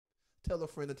Tell a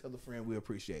friend to tell a friend. We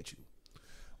appreciate you.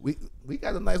 We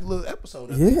got a nice little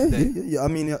episode. Yeah. I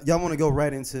mean, y'all want to go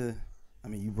right into? I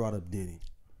mean, you brought up Diddy.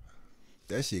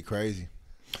 That shit crazy.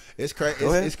 It's crazy.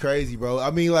 It's crazy, bro.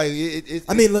 I mean, like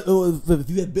if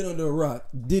you had been under a rock,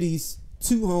 Diddy's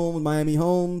 2 homes, Miami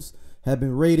homes, have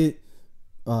been raided.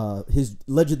 His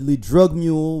allegedly drug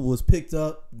mule was picked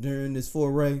up during this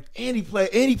foray. And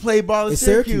he played ball in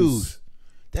Syracuse.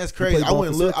 That's crazy. I went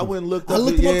and looked up. I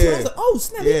looked him up too. I was like, oh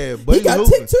snap! Yeah, he got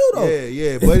ticked too though.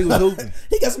 Yeah, Buddy was hooping.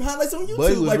 He got some highlights on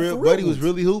YouTube. Buddy was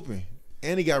really hooping,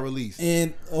 and he got released.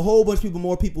 And a whole bunch of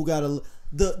more people got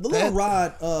the little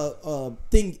rod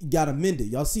thing got amended.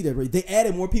 Y'all see that, right? They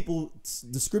added more people's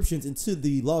descriptions into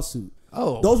the lawsuit.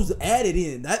 Oh, those was added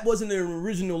in. That wasn't their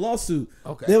original lawsuit.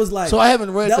 Okay, there was like, so I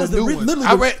haven't read the new one.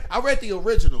 I read the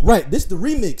original. Right, this is the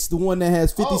remix, the one that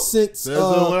has 50 cents. So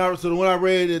the one I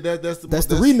read, that's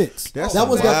the remix. That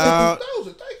one's got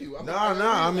 50. Thank you.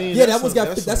 I mean, yeah, that the one's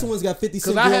got 50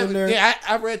 cents in there. Yeah,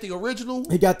 I read the original.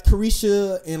 It got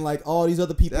Carisha and like all these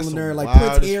other people in there, like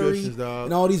Prince Airy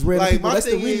and all these random people. That's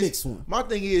the remix one. My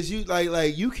thing is, you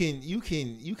like you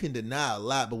can deny a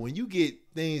lot, but when you get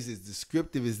things as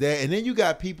descriptive as that, and then you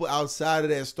got people outside of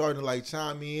that starting to like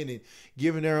chime in and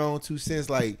giving their own 2 cents,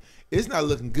 like it's not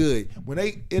looking good. When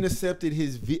they intercepted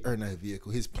his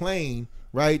his plane,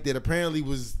 right, that apparently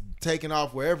was taking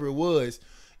off wherever it was,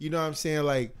 you know what I'm saying,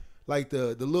 like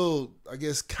the little, I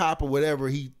guess, cop or whatever,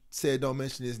 he said don't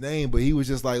mention his name, but he was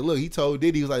just like, look, he told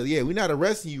Diddy, he was like, yeah, we're not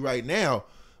arresting you right now,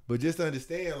 but just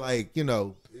understand, like, you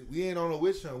know, we ain't on a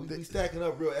witch hunt, we stacking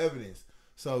up real evidence.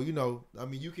 So, you know, I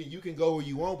mean, you can go where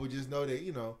you want, but just know that,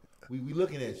 you know, we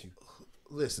looking at you.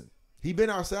 Listen, he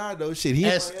been outside though. Shit,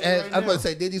 I'm about to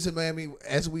say Diddy's in Miami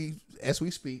as we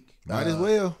speak. Might as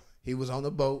well. He was on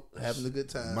the boat having a good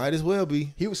time. Might as well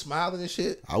be. He was smiling and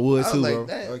shit. I would too, like, bro.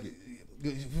 Okay.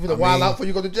 You finna wild out before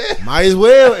you go to jail. Might as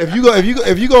well. If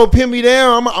you gonna pin me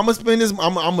down, I'm gonna spend this.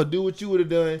 I'm gonna do what you would have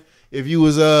done. If you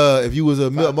was a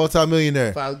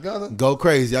multi-millionaire, go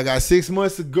crazy. I got 6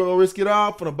 months to go risk it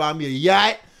all. Finna buy me a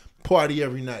yacht, party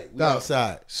every night. We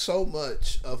outside. So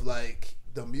much of like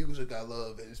the music I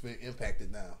love has been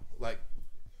impacted now.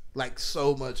 Like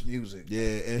so much music.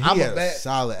 Yeah, and he had a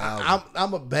solid album.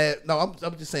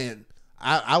 I'm just saying.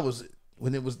 I was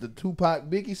when it was the Tupac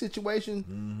Biggie situation.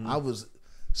 Mm-hmm. I was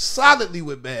solidly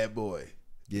with Bad Boy.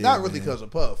 Yeah, not really because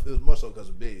of Puff. It was more so because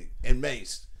of Big and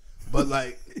Mace. But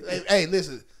like, hey,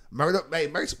 listen,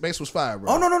 Mace was fire, bro.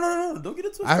 Oh no, don't get it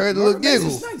twisted. I heard a little giggle.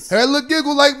 Nice. Heard a little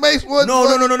giggle like Mace was. No.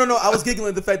 I was giggling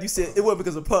at the fact you said it wasn't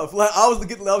because of Puff. Like I was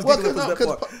giggling because that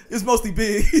part. It's mostly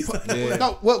Big.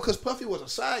 No, because Puffy was a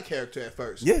side character at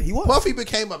first. Yeah, he was. Puffy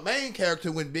became a main character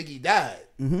when Biggie died.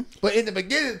 Mm-hmm. But in the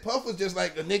beginning, Puff was just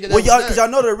like a nigga. Well, y'all, because y'all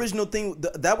know the original thing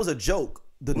that was a joke.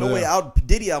 The No Way Out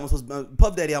Diddy album was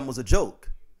Puff Daddy album was a joke.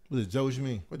 What is joke? What you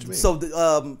mean? So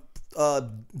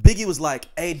Biggie was like,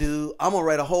 "Hey, dude, I'm gonna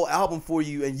write a whole album for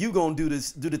you, and you gonna do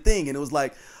the thing." And it was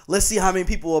like, "Let's see how many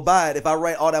people will buy it if I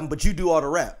write all that, but you do all the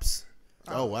raps."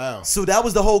 Oh wow! So that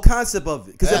was the whole concept of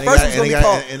it. Because the first was gonna be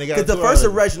called. Because the first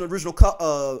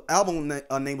original album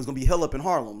name was gonna be "Hell Up in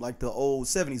Harlem," like the old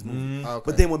 '70s movie. Okay.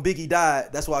 But then when Biggie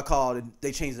died, that's why I called it.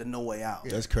 They changed it to "No Way Out."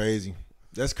 That's crazy.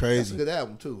 That's crazy. That's a good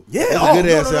album too. Yeah, that's a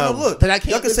good ass album. Look, but I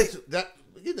can't say that.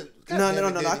 No.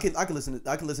 I can listen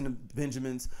to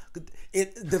Benjamin's.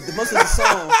 The most of the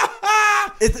song.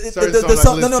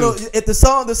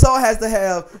 The song has to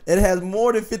have. It has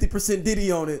more than 50%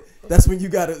 Diddy on it. That's when you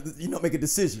gotta make a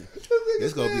decision.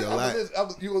 It's gonna be a lot.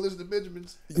 You gonna listen to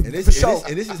Benjamin's? And this is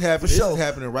happening. This is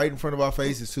happening right in front of our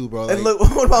faces too, bro. Like, and look,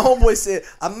 one of my homeboys said,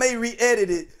 "I may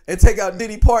re-edit it and take out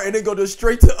Diddy part and then go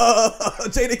straight to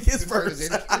Jadakiss verse."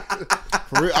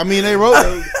 For real, I mean, they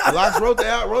Locks wrote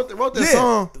that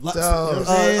song.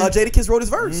 Jadakiss wrote his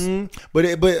verse. Mm-hmm. But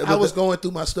I was going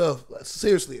through my stuff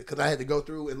seriously because I had to go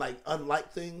through and like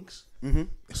unlike things. Mm-hmm.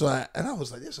 So I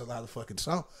was like, "There's a lot of fucking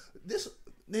song." This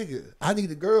nigga, I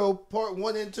Need a Girl part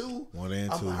 1 and 2. I'm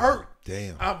hurt.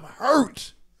 Damn, I'm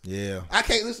hurt. Yeah, I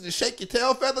can't listen to Shake Your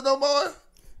Tail Feather no more.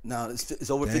 No,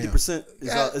 it's over 50%.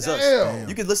 It's us. Damn.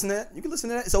 You can listen to that.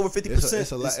 It's over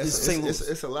 50%.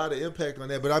 It's a lot of impact on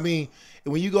that. But I mean,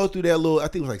 when you go through that little, I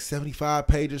think it was like 75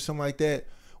 pages or something like that.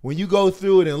 When you go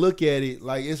through it and look at it,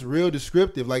 like it's real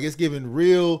descriptive. Like it's giving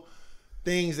real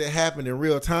things that happen in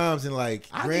real times. And like,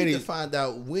 I need to find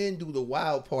out when do the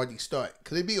wild parties start?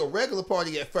 Could it be a regular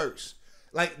party at first?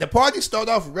 Like the parties start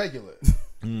off regular.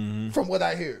 Mm-hmm. From what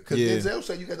I hear, because Denzel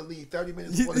said you got to leave 30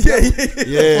 minutes before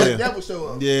the devil show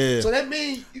up. Yeah. So that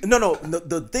means no.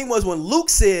 The thing was when Luke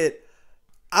said,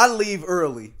 "I leave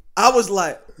early," I was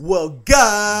like, well,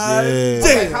 God damn.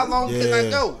 Like, how long can I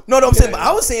go? No, I'm saying, but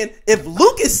I was saying, if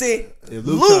Lucas said,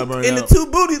 Luke and the two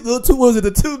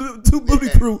booty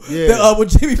crew, that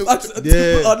with Jimmy Foxx, Bernie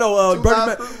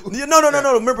Mac.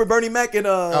 No. Remember Bernie Mac and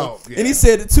and he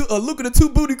said Luke and the two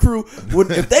booty crew,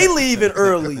 if they leaving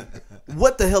early,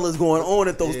 what the hell is going on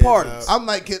at those parties? I'm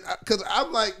like, because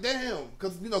I'm like, damn,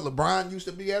 because LeBron used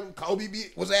to be at them, Kobe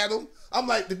was at them. I'm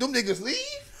like, did them niggas leave?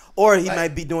 Or he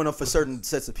might be doing it for certain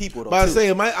sets of people. Though, but I'm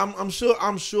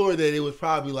sure that it was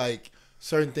probably like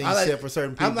certain things said for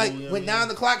certain people. I'm like, when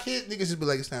 9 o'clock hit, niggas just be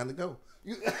like, it's time to go.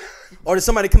 Or did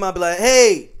somebody come out and be like,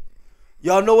 hey,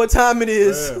 y'all know what time it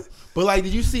is? Yeah. But like,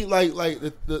 did you see like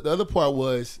the other part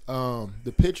was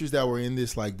the pictures that were in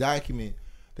this like document?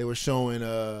 They were showing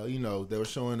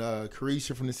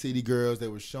Carisha from the City Girls. They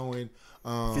were showing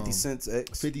 50 Cent's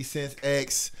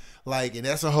ex. Like, and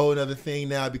that's a whole other thing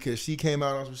now because she came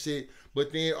out on some shit.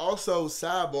 But then also,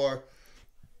 sidebar,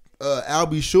 Al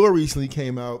B. Shore recently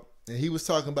came out and he was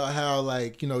talking about how,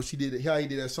 like, how he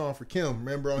did that song for Kim.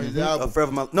 Remember on his album?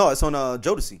 Forever My, no, it's on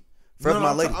Jodeci. Forever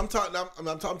My Lady. I'm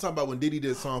talking about when Diddy did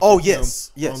a song. For Kim on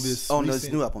this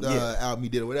new album, album he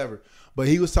did or whatever. But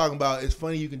he was talking about it's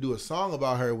funny you can do a song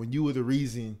about her when you were the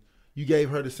reason you gave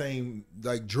her the same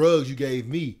like drugs you gave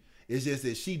me. It's just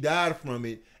that she died from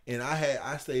it. And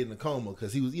I stayed in a coma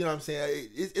because he was, you know what I'm saying?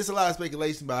 It's a lot of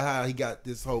speculation about how he got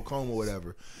this whole coma or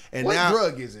whatever. And what now,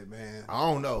 drug is it, man?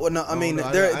 I don't know. Well, no, I mean,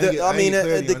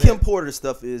 the Kim Porter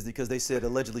stuff is because they said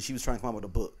allegedly she was trying to come out with a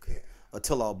book, a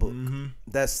tell-all book. Mm-hmm.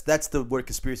 That's the word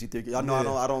conspiracy theory. I know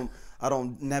I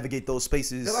don't navigate those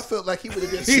spaces. Because I felt like he would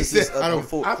have been.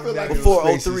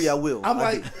 Before 03, I will. I'm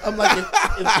like,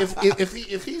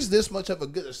 if he's this much of a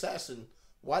good assassin,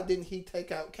 why didn't he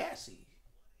take out Cassie?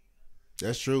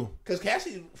 That's true. Because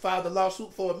Cassie filed a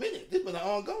lawsuit for a minute. This been an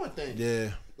ongoing thing. Yeah.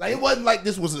 Like, it wasn't like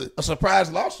this was a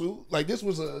surprise lawsuit. Like, this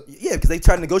was a... Yeah, because they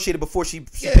tried to negotiate it before she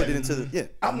put it into the... Yeah.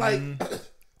 I'm like,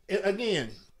 again,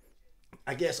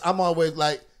 I guess I'm always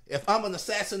like, if I'm an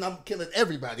assassin, I'm killing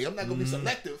everybody. I'm not going to be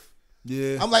selective.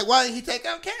 Yeah. I'm like, why didn't he take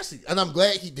out Cassie? And I'm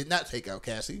glad he did not take out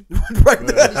Cassie. Right.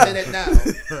 Let me say that now.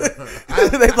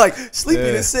 They like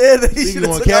Sleepy and said that he should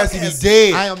have taken out Cassie. Be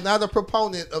dead. I am not a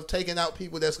proponent of taking out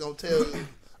people that's gonna tell you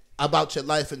about your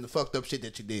life and the fucked up shit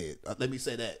that you did. Let me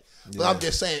say that. But I'm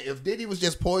just saying, if Diddy was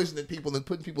just poisoning people and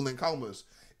putting people in comas,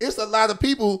 it's a lot of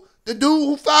people. The dude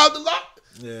who filed the law.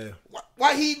 Yeah.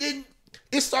 Why he didn't?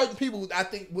 It's certain people I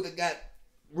think would have got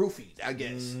roofied, I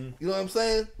guess. Mm-hmm. You know what I'm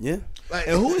saying? Yeah. Like,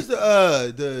 and who is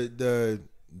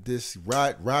this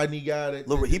Rodney guy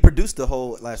that he produced the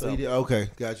whole last album? Okay,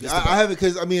 got you. I haven't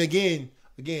because I mean again,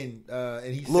 and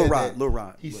he Lil said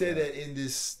Rod. He said that in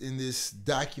this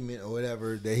document or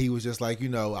whatever that he was just like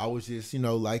I was just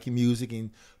liking music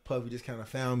and Puffy just kind of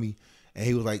found me and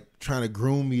he was like trying to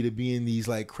groom me to be in these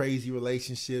like crazy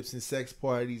relationships and sex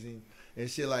parties and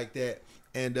shit like that.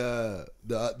 And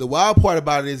the wild part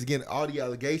about it is again all the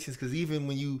allegations because even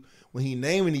when he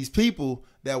naming these people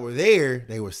that were there,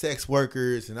 they were sex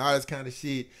workers and all this kind of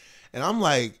shit. And I'm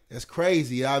like, that's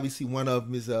crazy. Obviously, one of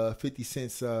them is 50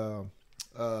 Cent's the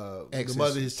mother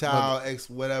of his child, ex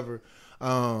whatever. You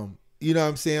know what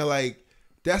I'm saying? Like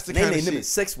that's the kind of shit.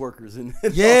 Sex workers and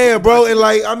yeah, bro. And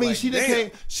like I mean,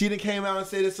 like, she done came out and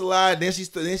said it's a lie. Then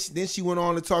she went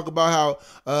on to talk about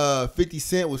how 50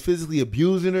 Cent was physically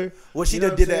abusing her. Well, she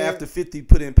did that after 50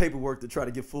 put in paperwork to try to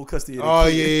get full custody of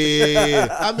the kid.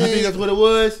 Yeah. I mean, you think that's what it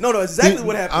was. No, exactly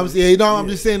what happened. I'm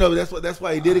just saying though. That's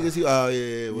why he did it because he.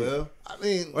 Well, I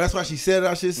mean, that's why she said it.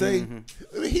 I should say.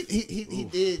 Mm-hmm. I mean, he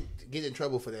did get in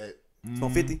trouble for that.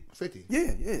 On 50? 50.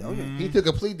 Yeah. Oh yeah. He took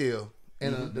a plea deal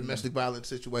in a domestic violence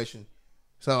situation.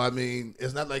 So, I mean,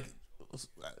 it's not like...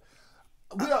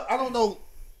 I don't know.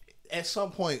 At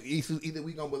some point, either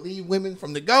we going to believe women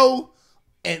from the go,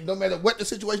 and no matter what the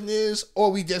situation is,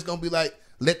 or we just going to be like,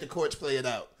 let the courts play it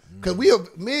out. Because we are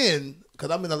men, because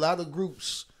I'm in a lot of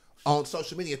groups on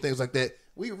social media and things like that,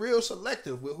 we real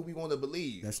selective with who we want to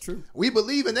believe. That's true. We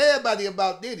believe in everybody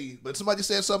about Diddy, but somebody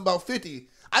said something about 50.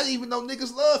 I didn't even know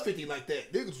niggas love 50 like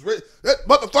that. Niggas, that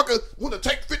motherfucker want to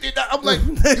take 50 down. I'm like,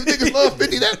 you niggas love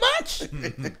 50 that much?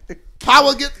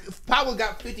 Power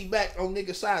got 50 back on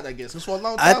niggas' side, I guess. It's for a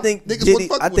long time. I think niggas Diddy,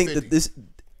 fuck I with think 50. that this.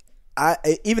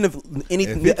 Even if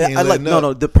anything, I like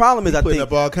no. The problem is I think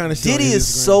up all kind of Diddy is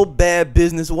so bad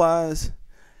business wise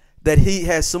that he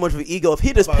has so much of an ego. If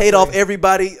he just paid off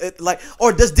everybody,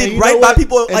 or just did right by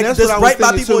people, like just right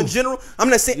by people in general. I'm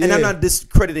not saying, and I'm not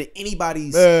discrediting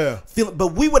anybody's feeling,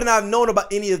 but we would not have known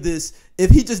about any of this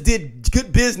if he just did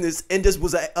good business and just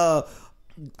was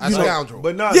A scoundrel.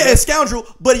 But not a scoundrel.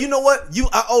 But you know what?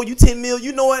 I owe you 10 mil.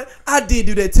 You know what? I did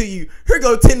do that to you. Here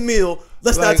go 10 mil.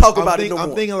 Let's not talk about it no more.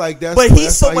 I'm thinking like that. But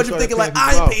he's so much thinking like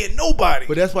I ain't paying nobody.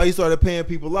 But that's why he started paying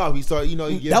people off. He started,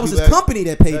 that was his company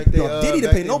that paid. Diddy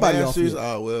didn't pay nobody off.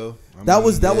 Oh well. That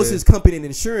was his company and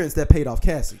insurance that paid off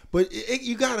Cassie. But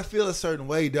you gotta feel a certain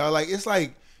way, dog. Like it's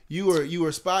like you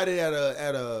were spotted at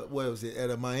a what was it, at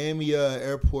a Miami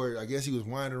airport. I guess he was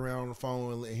wandering around on the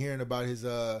phone and hearing about his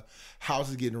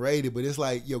houses getting raided. But it's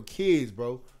like your kids,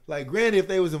 bro. Like granted, if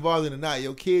they was involved in it or not,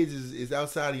 your kids is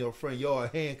outside in your front yard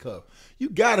handcuffed. You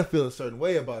gotta feel a certain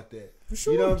way about that. For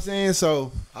sure. You know what I'm saying?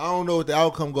 So I don't know what the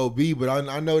outcome gonna be, but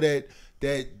I know that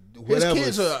whatever.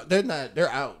 His kids they're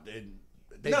out.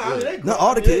 Not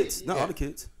all the kids. Not all the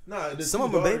kids. Nah, some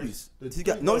of them are babies. He's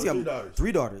got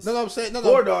 3 daughters. No, I'm saying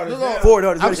 4 daughters. 4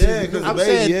 daughters. I'm saying none of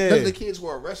the kids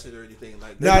were arrested or anything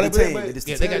like that.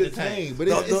 They got detained. But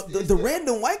the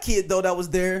random white kid though that was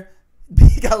there,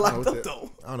 he got locked up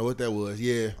though. I don't know what that was.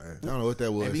 Yeah, I don't know what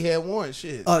that was. Maybe he had warrant.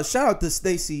 Shit. Shout out to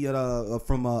Stacy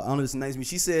from I don't know this name's me.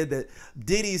 She said that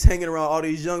Diddy's hanging around all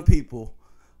these young people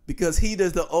because he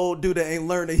does the old dude that ain't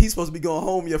learned that he's supposed to be going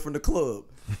home yet from the club.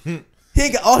 He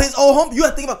ain't got all his old home. You got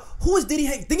to think about who is Diddy.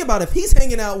 Think about if he's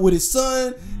hanging out with his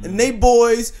son and they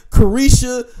boys,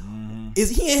 Carisha. Is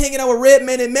he ain't hanging out with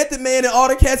Redman and Method Man and all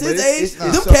the cats his age?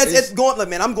 Them cats going like,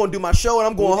 man, I'm going to do my show and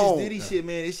I'm going home. Diddy shit,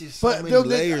 man. It's just so many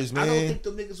layers, man. I don't think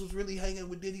them niggas was really hanging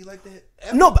with Diddy like that.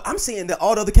 Ever. No, but I'm saying that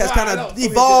all the other cats kind of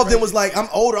evolved and was like, I'm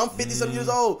older. I'm 50-something years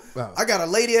old. Wow. I got a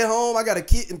lady at home. I got a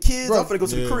kid and kids. Bro, I'm finna go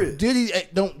to the crib. Diddy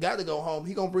don't got to go home.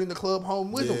 He gonna bring the club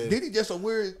home with him. Diddy just a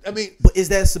weird. I mean, but is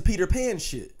that some Peter Pan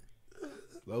shit?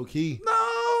 Low key. No,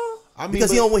 I mean,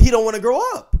 because he don't want to grow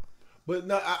up. But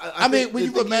no, I mean, when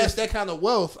you amass that kind of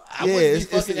wealth, I wouldn't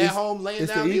be fucking at home laying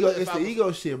down. It's the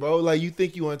ego shit, bro. Like you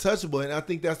think you untouchable, and I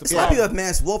think that's the problem. A lot of people have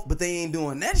amassed wealth, but they ain't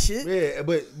doing that shit. Yeah,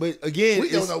 but again, we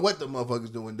don't know what the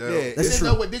motherfuckers doing, though. Yeah, we didn't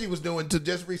know what Diddy was doing until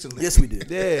just recently. Yes, we did.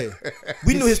 Yeah,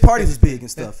 we knew his parties was big and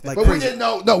stuff. Like, but we didn't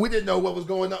know. No, we didn't know what was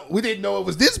going on. We didn't know it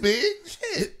was this big.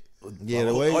 Shit. Yeah,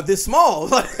 the way or this small.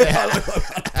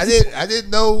 I didn't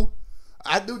know.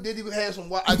 I knew Diddy had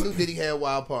I knew Diddy had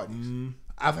wild parties.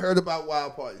 I've heard about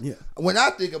wild parties. Yeah. When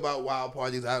I think about wild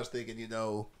parties, I was thinking, it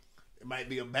might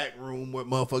be a back room where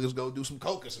motherfuckers go do some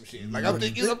coke or some shit. Like I'm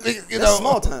thinking, that's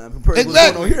small time.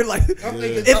 Exactly. Here, like, I'm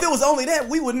thinking, if it was only that,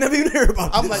 we would never even hear about.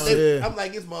 I'm like,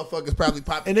 this motherfucker's probably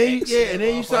popping. And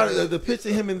then you saw the picture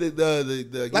of him in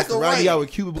the like riding out with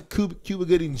Cuba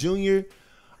Gooding Jr.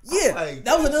 Yeah, like,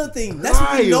 that was another thing. That's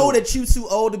when you know that you too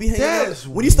old to be hanging out.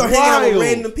 When you start hanging out with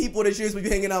random people that you're supposed to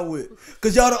be hanging out with.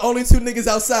 Because y'all the only 2 niggas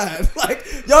outside. Like,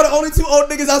 y'all the only 2 old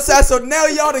niggas outside, so now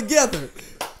y'all together.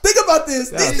 Think about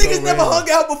this. These niggas never hung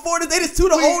out before. They just 2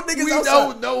 the old niggas outside.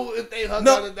 We don't know if they hung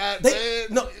out or not, man.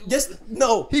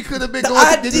 No. He could have been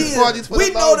going to Diddy's parties for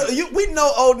we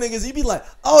know old niggas. You be like,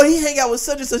 oh, he hang out with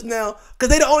such and such now. Because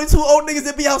they the only 2 old niggas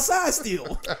that be outside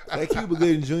still. That Cuba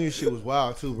Gooding Jr. shit was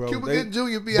wild too, bro. Cuba Gooding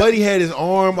Jr. be Buddy had his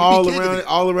arm all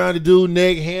around the dude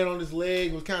neck, hand on his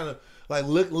leg, was kind of like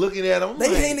looking at him.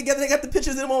 They hang together. They got the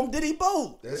pictures of them on Diddy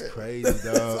boat. That's crazy, dog.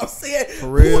 That's what I'm saying. For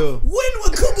real. When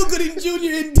would Cuba Gooding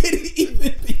Jr. and Diddy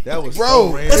even be? That was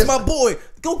bro. That's my boy.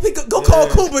 Go call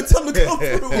Cuba and tell him to come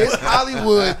through. It's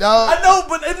Hollywood, dog. I know,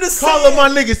 but I'm just call him my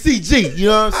nigga CG. You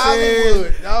know what I'm saying?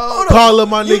 Hollywood, dog. Call him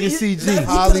my nigga CG.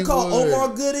 Hollywood. You could call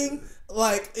Omar Gooding.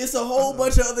 Like, it's a whole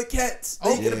bunch of other cats.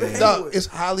 It's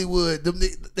Hollywood.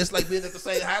 It's like being at the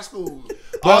same high school.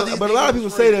 But a lot of people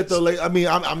say that though. Like, I mean,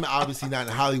 I'm obviously not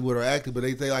in Hollywood or acting, but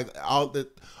they say like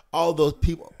all those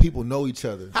people know each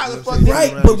other. How the fuck?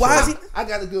 Right, but why is he? I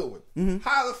got a good one. Mm-hmm.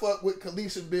 How the fuck would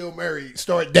Khalees and Bill Murray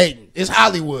start dating? It's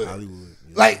Hollywood. Yeah.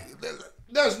 Like,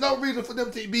 there's no reason for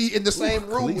them to be in the same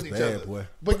room with each other. Boy.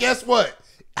 But guess what?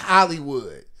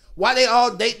 Hollywood. Why they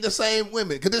all dating the same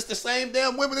women? Because it's the same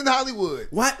damn women in Hollywood.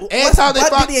 Why did they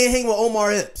ain't hang with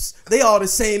Omar Epps? They all the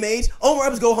same age. Omar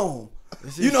Epps go home.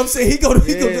 You know what I'm saying? He go do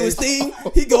his thing.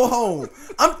 He go home.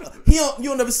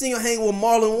 You'll never see him hang with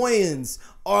Marlon Wayans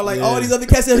or like all these other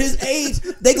cats at his age.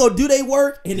 They go do their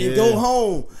work and then go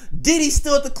home. Diddy's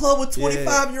still at the club with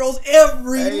 25-year-olds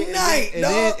every night,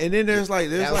 dog. And then there's how do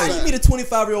you meet a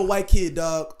 25-year-old white kid,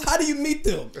 dog? How do you meet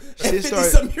them at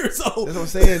 50-something years old? That's what I'm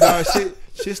saying, dog.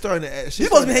 Shit starting to. You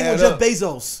supposed to be hanging with Jeff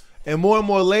Bezos. And more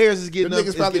layers is getting up.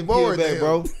 Niggas probably bored, back,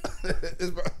 bro.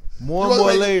 More and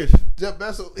more layers. Jeff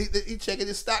Bezos, he checking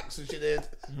his stocks and shit.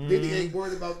 Then he ain't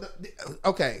worried about.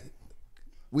 Okay,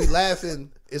 we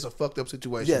laughing. It's a fucked up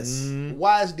situation. Yes.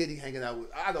 Why is Diddy hanging out with?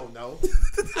 I don't know.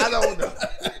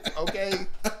 Okay,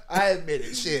 I admit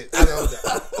it. Shit, I don't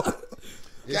know.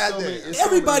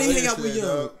 Everybody hang out with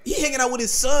Young. He hanging out with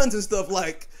his sons and stuff.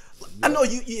 Like, I know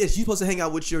you supposed to hang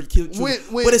out with your kids,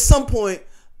 but at some point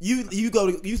you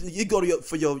go to your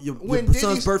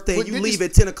son's birthday. And you leave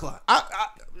at 10 o'clock.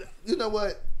 You know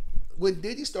what? When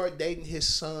Diddy started dating his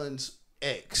son's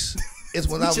ex, is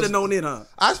when I should have known it, huh?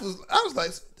 I was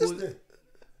like, who was that?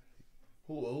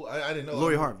 Who? I didn't know.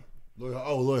 Lori Harvey.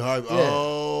 Lori Harvey. Yeah.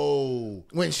 Oh,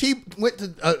 when she went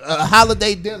to a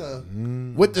holiday dinner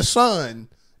with the son,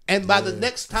 and by the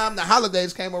next time the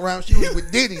holidays came around, she was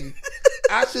with Diddy.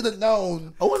 I should have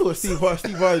known. I wonder what Steve Harvey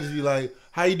just be like.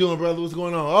 How you doing, brother? What's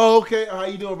going on? Oh, okay. How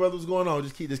you doing, brother? What's going on?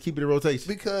 Just keep it in rotation.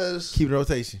 Because keep it in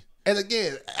rotation. And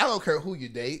again, I don't care who you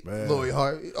date, Lori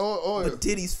Harvey or but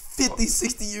Diddy's 50,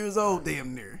 60 years old,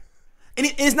 damn near. And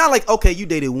it's not like, okay, you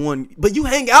dated one, but you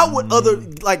hang out with other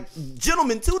like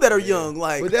gentlemen too that are young.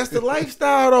 Like, but that's the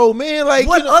lifestyle, though, man. Like,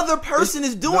 what other person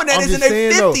is doing that is in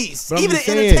their 50s? Even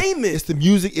in entertainment, it's the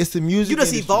music. You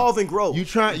just evolve and grow.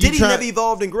 Diddy never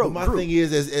evolved and grow. My thing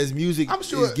is, as music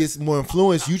gets more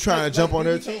influence, you trying to jump on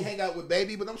there too. You can't hang out with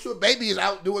Baby, but I'm sure Baby is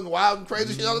out doing wild and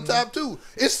crazy shit all the time too.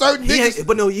 It's certain niggas.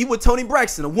 But no, he with Tony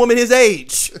Braxton, a woman his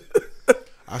age.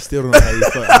 I still don't know how you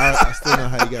fuck. I still know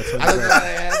how you got Tony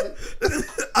Braxton.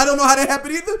 I don't know how that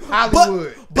happened either.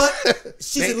 Hollywood. But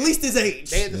she's at least his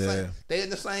age. They in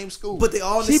the same school. But they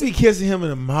all she be kissing him in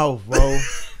the mouth, bro.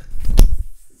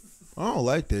 I don't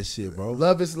like that shit, bro.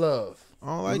 Love is love. I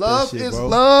don't like love that shit, bro.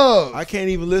 Love is love. I can't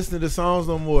even listen to the songs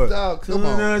no more. Dog, come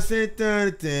on. I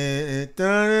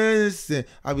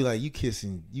be like, you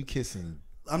kissing.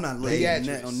 I'm not laying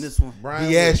that on this one.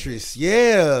 Beatrice,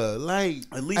 yeah, like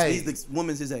at least he's the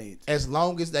woman's his age. As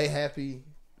long as they happy,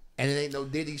 and it ain't no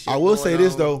Diddy shit. I will say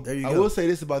this though. I will say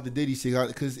this about the Diddy shit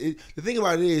because the thing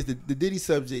about it is the Diddy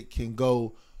subject can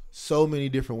go so many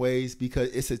different ways because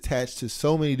it's attached to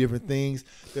so many different things.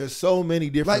 There's so many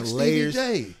different layers.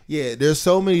 Stevie J. Yeah, there's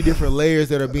so many different layers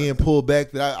that are being pulled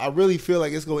back that I really feel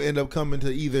like it's gonna end up coming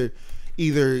to either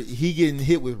he getting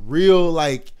hit with real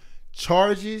like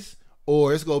charges.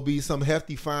 Or it's gonna be some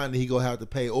hefty fine that he gonna have to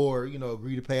pay, or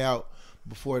agree to pay out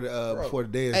before the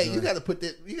day is done. You got to put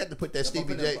that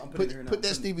Stevie J put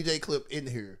that Stevie J clip in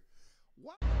here.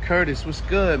 Curtis, what's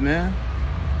good, man?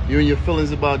 You and your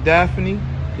feelings about Daphne?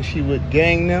 Cause she would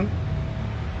gang them,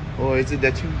 or is it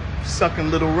that you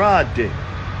sucking little Rod dick?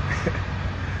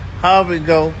 However it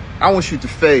go, I want you to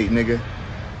fade, nigga.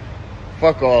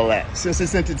 Fuck all that. Since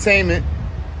it's entertainment,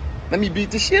 let me beat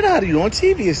the shit out of you on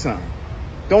TV or something.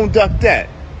 Don't duck that.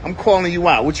 I'm calling you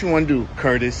out. What you want to do,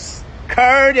 Curtis?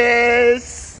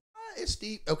 Curtis! It's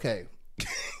Steve. Okay.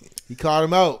 He called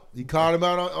him out. He called him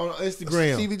out on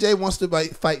Instagram. Stevie J wants to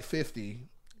fight 50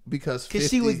 because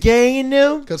she was ganging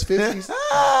them? Because 50's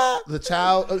the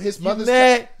child of his mother's.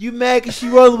 You mad because she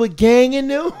rolling with ganging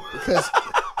them? Because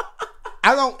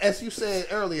I don't, as you said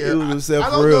earlier, I don't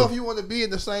know if you want to be in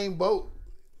the same boat.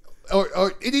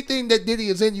 Or anything that Diddy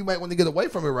is in, you might want to get away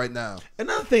from it right now.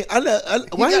 Another thing,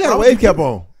 why he got a wave cap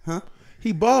on? Huh?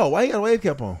 He bald. Why he got a wave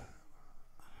cap on?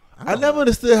 I never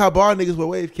understood how bald niggas wear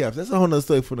wave caps. That's a whole nother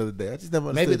story for another day. I just never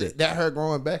understood that. Maybe that hair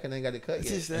growing back and they got it cut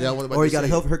yet. Or he got a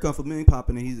health haircut for Million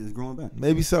popping and he's growing back.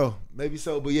 Maybe so.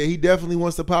 But yeah, he definitely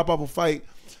wants to pop up a fight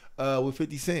with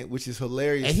 50 Cent, which is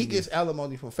hilarious. And he gets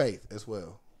alimony from Faith as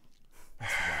well.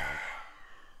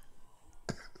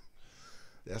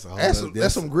 That's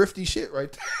some grifty shit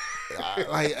right there.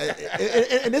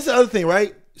 And this is the other thing,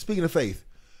 right? Speaking of Faith,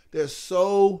 there's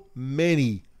so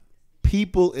many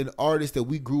people and artists that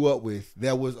we grew up with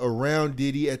that was around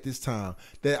Diddy at this time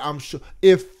that I'm sure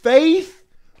if Faith,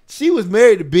 she was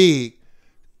married to Big,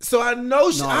 so I know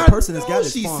she. The person that's got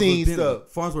she's seen stuff.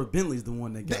 Farnsworth Bentley's the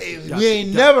one that got. We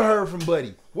ain't never heard from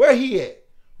Buddy. Where he at?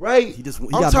 Right? He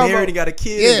got married and got a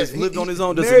kid and just lived on his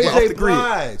own. Just off the grid.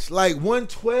 Like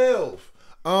 112.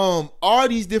 All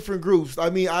these different groups.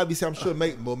 I mean, obviously, I'm sure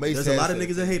Mace. There's a lot of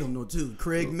niggas that hate him though too.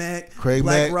 Craig Mack,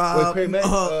 Black Rob. Well, Craig Mack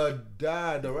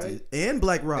died though, right? And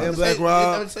Black Rob.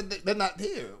 They're not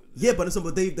here. Yeah, but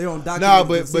they're on document. Nah,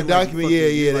 but document.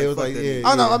 Yeah. They was like, yeah.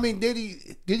 Oh no, I mean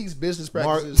Diddy's business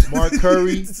practices. Mark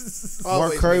Curry. It's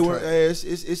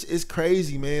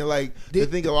crazy, man. Like to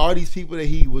think of all these people that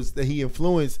he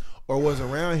influenced or was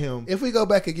around him. If we go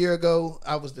back a year ago,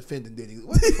 I was defending Diddy.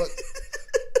 What the fuck?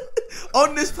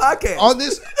 On this podcast, on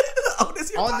this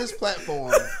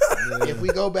platform, if we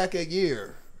go back a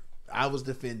year, I was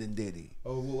defending Diddy.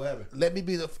 Oh, what happened? Let me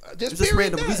be just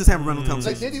random. We just having random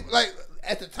conversations. Like Diddy,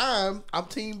 at the time, I'm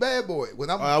Team Bad Boy.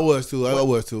 I was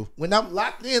too. When I'm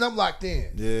locked in, I'm locked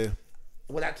in. Yeah.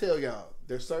 What I tell y'all,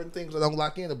 there's certain things that I'm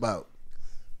locked in about.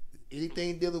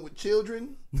 Anything dealing with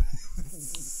children,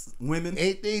 women,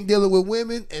 anything dealing with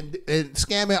women and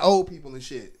scamming old people and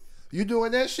shit. You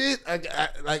doing that shit?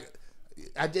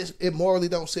 I just it morally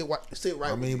don't sit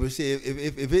right. I mean, but shit,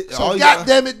 if it so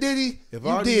goddamn it, Diddy,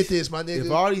 you did this, my nigga.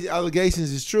 If all these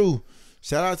allegations is true,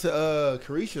 shout out to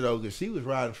Carisha though, because she was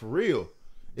riding for real.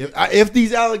 If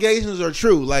these allegations are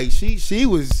true, like she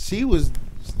was.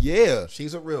 Yeah,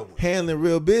 she's a real one. Handling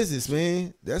real business,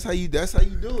 man. That's how you do it.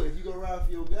 If you go ride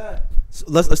for your guy. So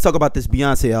let's talk about this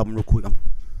Beyonce album real quick.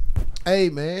 Hey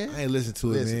man, I ain't listened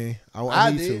to it, man.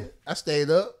 I need did. to. I stayed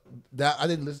up. I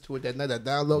didn't listen to it that night. I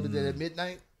downloaded it at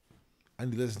midnight. I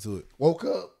need to listen to it. Woke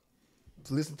up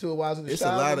to listen to it while I was in the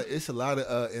shower. It's a lot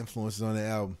of influences on the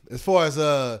album. As far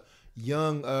as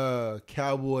young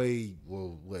cowboy,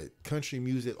 country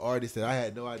music artists that I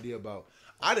had no idea about.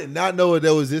 I did not know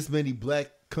there was this many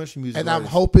black country music artists. I'm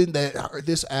hoping that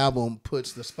this album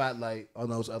puts the spotlight on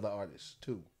those other artists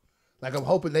too. Like I'm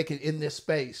hoping they can, in this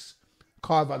space,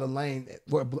 carve out a lane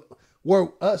where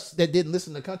us that didn't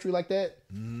listen to country like that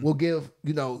will give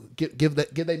their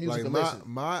music a listen.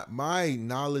 My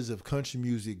knowledge of country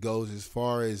music goes as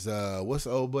far as what's the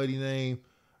old buddy name?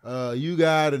 You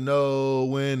gotta know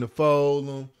when to fold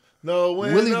them. Know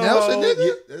when Willie Nelson,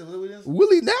 nigga. Yeah,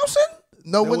 Willie Nelson.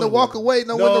 Know when to walk away.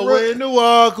 Know when to run. When to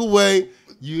walk away.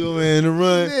 You in the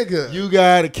run. Nigga. You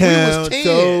gotta count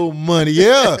your money.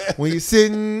 Yeah. When you're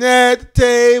sitting at the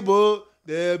table,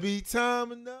 there'll be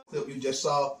time enough. Clip you just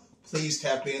saw. Please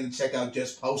tap in and check out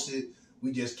Just Posted.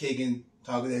 We just kicking,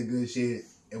 talking that good shit,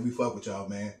 and we fuck with y'all,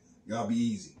 man. Y'all be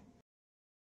easy.